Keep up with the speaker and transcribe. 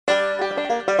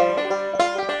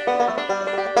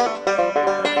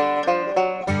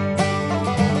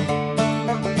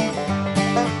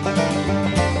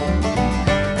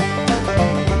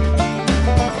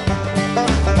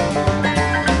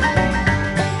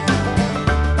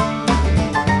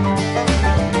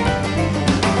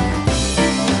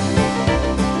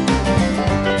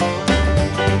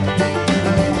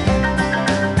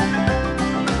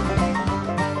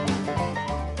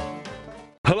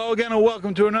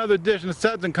welcome to another edition of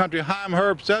Suds & Country. Hi, I'm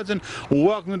Herb Sudson.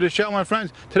 Welcome to the show, my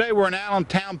friends. Today we're in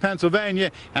Allentown,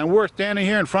 Pennsylvania, and we're standing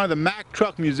here in front of the Mack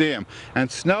Truck Museum. And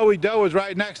Snowy Doe is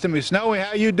right next to me. Snowy,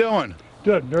 how you doing?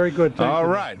 Good, very good, thank you. All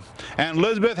right. And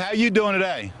Elizabeth, how you doing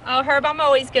today? Oh, Herb, I'm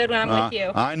always good when I'm with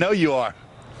you. I know you are.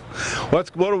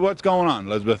 What's going on,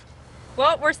 Elizabeth?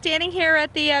 Well, we're standing here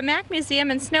at the Mack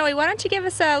Museum, and Snowy, why don't you give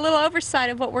us a little oversight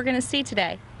of what we're going to see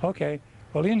today? Okay.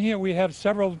 Well, in here we have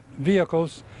several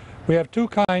vehicles. We have two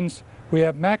kinds. We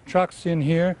have Mack Trucks in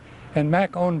here, and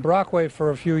Mack owned Brockway for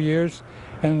a few years,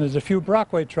 and there's a few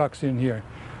Brockway trucks in here.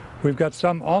 We've got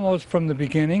some almost from the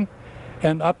beginning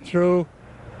and up through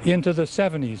into the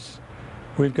 70s.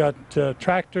 We've got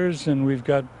tractors, and we've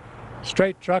got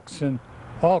straight trucks and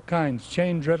all kinds,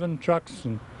 chain-driven trucks,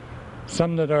 and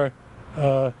some that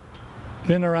are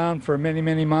been around for many,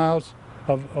 many miles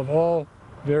of all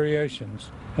variations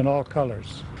and all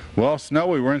colors. Well,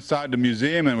 Snowy, we're inside the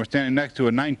museum and we're standing next to a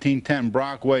 1910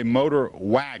 Brockway motor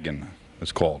wagon,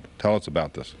 it's called. Tell us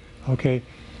about this. Okay,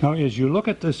 now as you look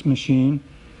at this machine,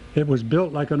 it was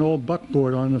built like an old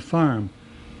buckboard on the farm.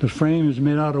 The frame is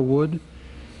made out of wood.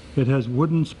 It has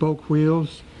wooden spoke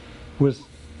wheels with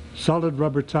solid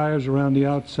rubber tires around the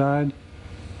outside.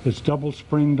 It's double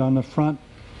springed on the front.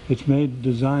 It's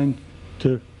designed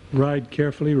to ride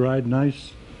carefully, ride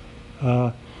nice.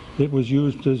 It was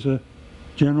used as a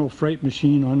general freight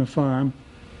machine on a farm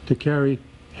to carry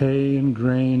hay and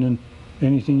grain and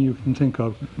anything you can think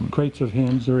of, crates of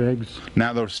hens or eggs.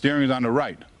 Now the steering is on the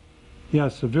right.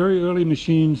 Yes, the very early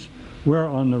machines were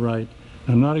on the right.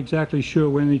 I'm not exactly sure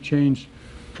when they changed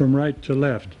from right to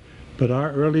left, but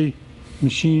our early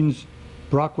machines,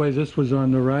 Brockway, this was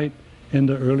on the right, and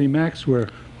the early Macks were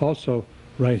also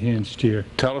right-hand steer.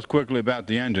 Tell us quickly about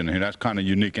the engine here. That's kind of a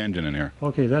unique engine in here.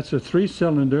 Okay, that's a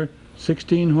 3-cylinder,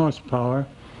 16 horsepower,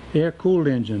 air-cooled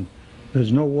engine.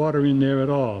 There's no water in there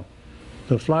at all.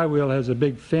 The flywheel has a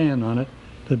big fan on it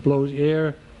that blows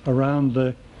air around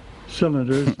the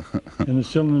cylinders, and the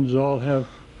cylinders all have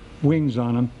wings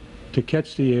on them to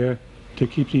catch the air to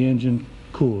keep the engine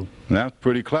cool. That's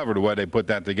pretty clever the way they put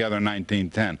that together in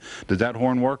 1910. Does that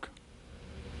horn work?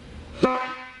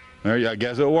 I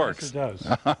guess it works. Yes, it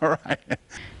does. All right.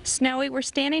 Snowy, we're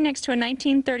standing next to a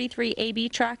 1933 AB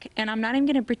truck, and I'm not even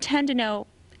going to pretend to know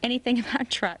anything about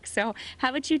trucks. So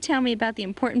how would you tell me about the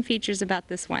important features about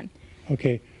this one?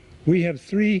 Okay, we have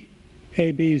 3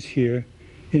 ABs here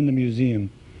in the museum.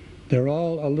 They're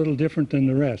all a little different than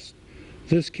the rest.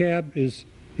 This cab is,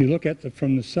 you look at it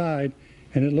from the side,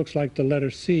 and it looks like the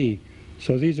letter C.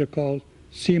 So these are called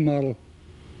C model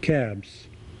cabs.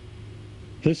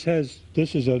 This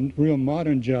is a real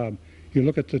modern job. You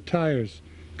look at the tires,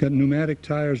 got pneumatic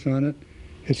tires on it,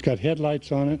 it's got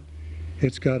headlights on it,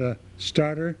 it's got a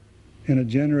starter and a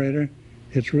generator.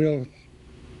 It's real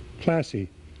classy.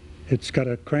 It's got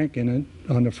a crank in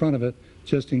it on the front of it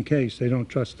just in case they don't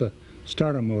trust the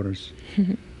starter motors.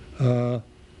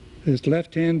 It's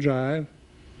left-hand drive,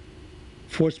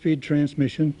 4-speed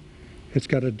transmission. It's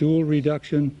got a dual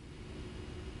reduction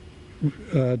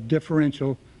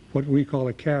differential, what we call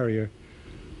a carrier,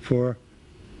 for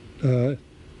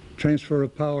transfer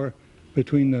of power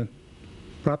between the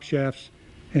prop shafts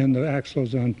and the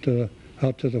axles out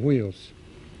to the wheels.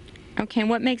 Okay, and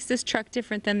what makes this truck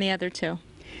different than the other two?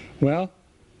 Well,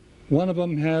 one of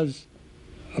them has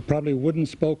probably wooden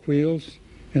spoke wheels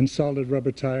and solid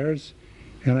rubber tires,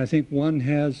 and I think one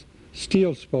has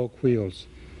steel spoke wheels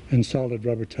and solid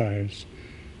rubber tires.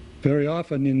 Very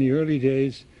often in the early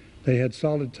days they had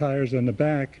solid tires on the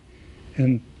back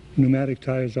and pneumatic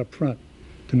tires up front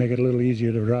to make it a little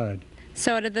easier to ride.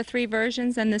 So out of the 3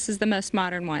 versions, and this is the most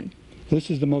modern one?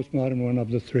 This is the most modern one of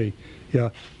the 3. Yeah,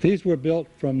 these were built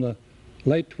from the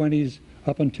late 20s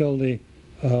up until the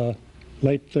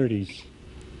late 30s.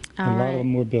 A lot of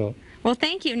them were built. Well,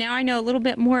 thank you. Now I know a little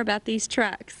bit more about these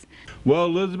trucks. Well,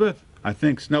 Elizabeth, I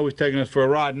think Snowy's taking us for a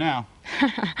ride now.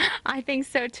 I think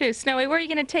so too. Snowy, where are you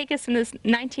going to take us in this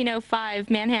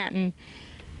 1905 Manhattan?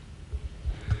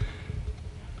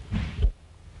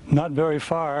 Not very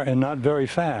far and not very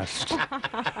fast.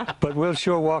 But we'll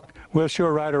sure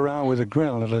ride around with a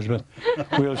grin, Elizabeth.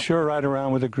 We'll sure ride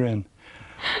around with a grin.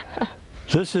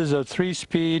 This is a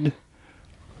 3-speed,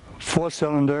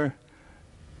 4-cylinder,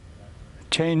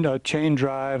 chain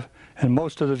drive, and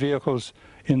most of the vehicles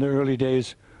in the early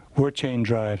days were chain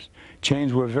drives.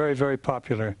 Chains were very, very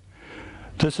popular.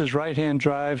 This is right-hand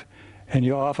drive, and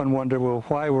you often wonder, well,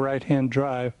 why right-hand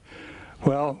drive?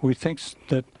 Well, we think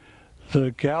that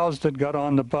the gals that got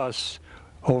on the bus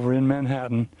over in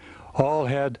Manhattan all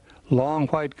had long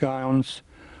white gowns,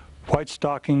 white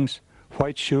stockings,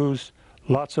 white shoes,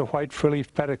 lots of white frilly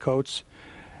petticoats,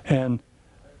 and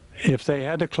if they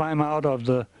had to climb out of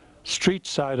the street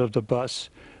side of the bus,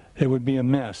 it would be a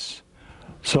mess.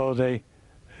 So they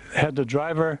had the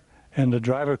driver, and the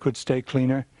driver could stay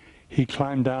cleaner. He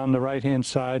climbed down the right-hand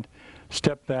side,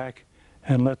 stepped back,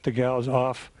 and let the gals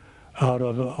off out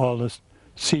of all the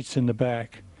seats in the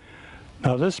back.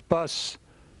 Now this bus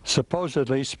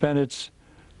supposedly spent its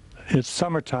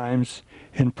summer times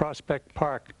in Prospect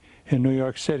Park in New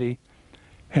York City,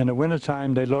 and the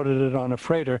wintertime they loaded it on a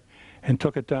freighter and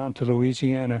took it down to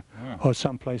Louisiana or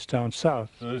someplace down south.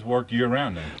 So this worked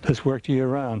year-round then? This worked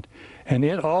year-round. And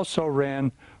it also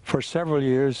ran for several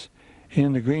years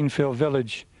in the Greenfield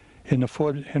Village in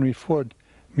the Henry Ford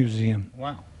Museum.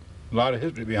 Wow. A lot of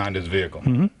history behind this vehicle.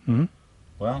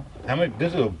 Well,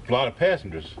 this is a lot of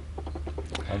passengers.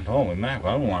 Holy mackerel,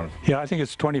 I don't want to... Yeah, I think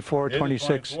it's 24,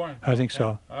 26. 24? I think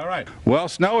so. All right. Well,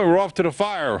 Snowy, we're off to the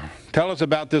fire. Tell us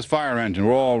about this fire engine.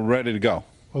 We're all ready to go.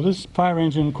 Well, this fire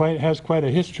engine has quite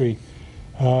a history.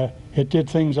 It did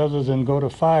things other than go to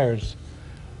fires.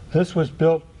 This was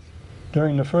built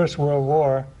during the First World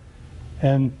War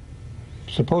and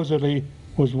supposedly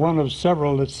was one of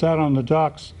several that sat on the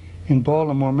docks in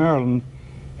Baltimore, Maryland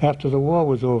after the war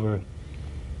was over.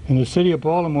 And the city of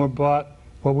Baltimore bought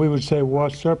what we would say war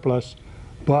surplus,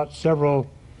 bought several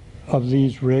of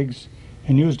these rigs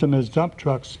and used them as dump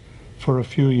trucks for a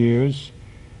few years.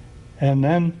 And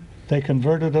then they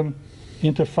converted them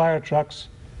into fire trucks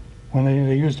when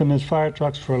they used them as fire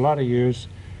trucks for a lot of years.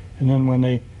 And then when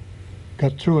they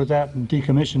got through with that and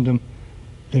decommissioned them,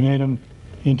 they made them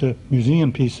into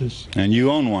museum pieces. And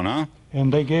you own one, huh?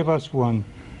 And they gave us one.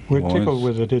 We're tickled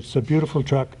with it. It's a beautiful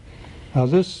truck. Now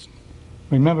this,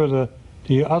 remember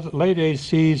the other late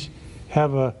ACs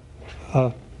have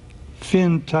a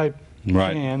fin type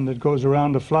fan that goes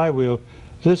around the flywheel.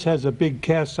 This has a big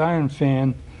cast iron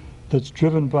fan that's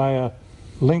driven by a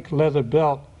link leather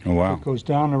belt that goes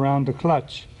down around the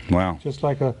clutch. Wow. Just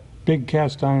like a big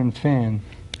cast iron fan.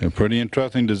 A pretty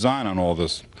interesting design on all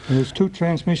this. And there's two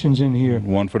transmissions in here.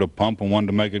 One for the pump and one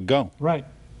to make it go. Right.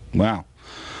 Wow.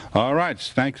 All right.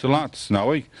 Thanks a lot,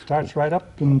 Snowy. Starts right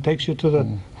up and takes you to the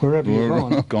wherever you're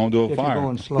going. Going to a if fire. You're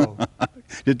going slow.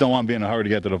 Just don't want to be in a hurry to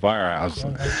get to the firehouse.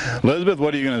 Elizabeth,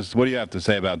 what do you have to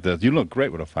say about this? You look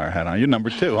great with a fire hat on. You're number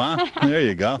 2, huh? There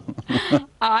you go. Oh,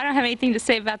 I don't have anything to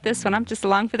say about this one. I'm just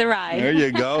along for the ride. There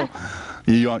you go.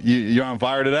 You're on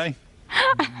fire today?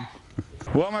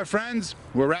 Well, my friends,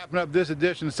 we're wrapping up this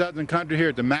edition of Southern Country here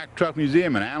at the Mack Truck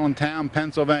Museum in Allentown,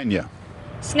 Pennsylvania.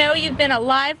 Snow, you've been a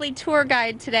lively tour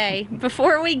guide today.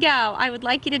 Before we go, I would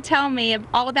like you to tell me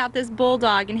all about this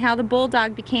Bulldog and how the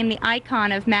Bulldog became the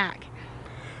icon of Mack.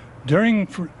 During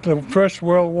the First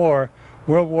World War,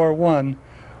 World War I,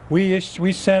 we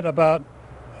sent about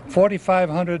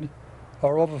 4,500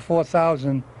 or over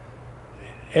 4,000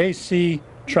 AC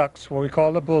trucks, what we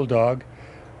call the Bulldog,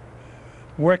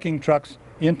 working trucks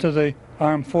into the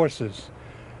armed forces.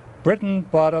 Britain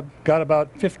got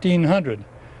about 1,500.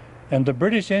 And the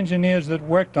British engineers that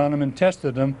worked on them and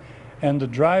tested them, and the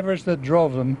drivers that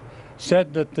drove them,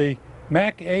 said that the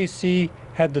Mack AC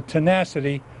had the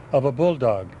tenacity of a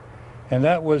Bulldog. And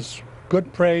that was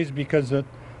good praise because at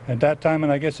that time,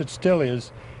 and I guess it still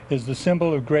is the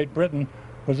symbol of Great Britain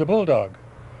was a Bulldog.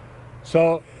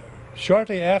 So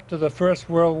shortly after the First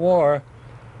World War,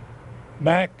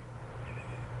 Mack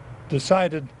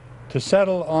decided to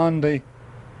settle on the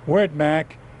word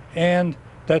Mack and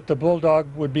that the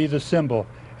Bulldog would be the symbol.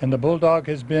 And the Bulldog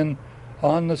has been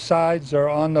on the sides or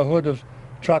on the hood of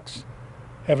trucks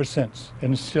ever since,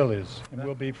 and it still is, and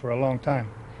will be for a long time.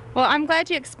 Well, I'm glad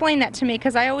you explained that to me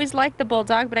because I always liked the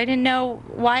Bulldog, but I didn't know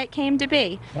why it came to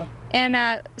be. Yeah.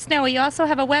 And Snowy, you also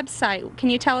have a website. Can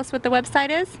you tell us what the website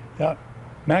is? Yeah,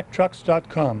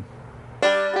 macktrucks.com.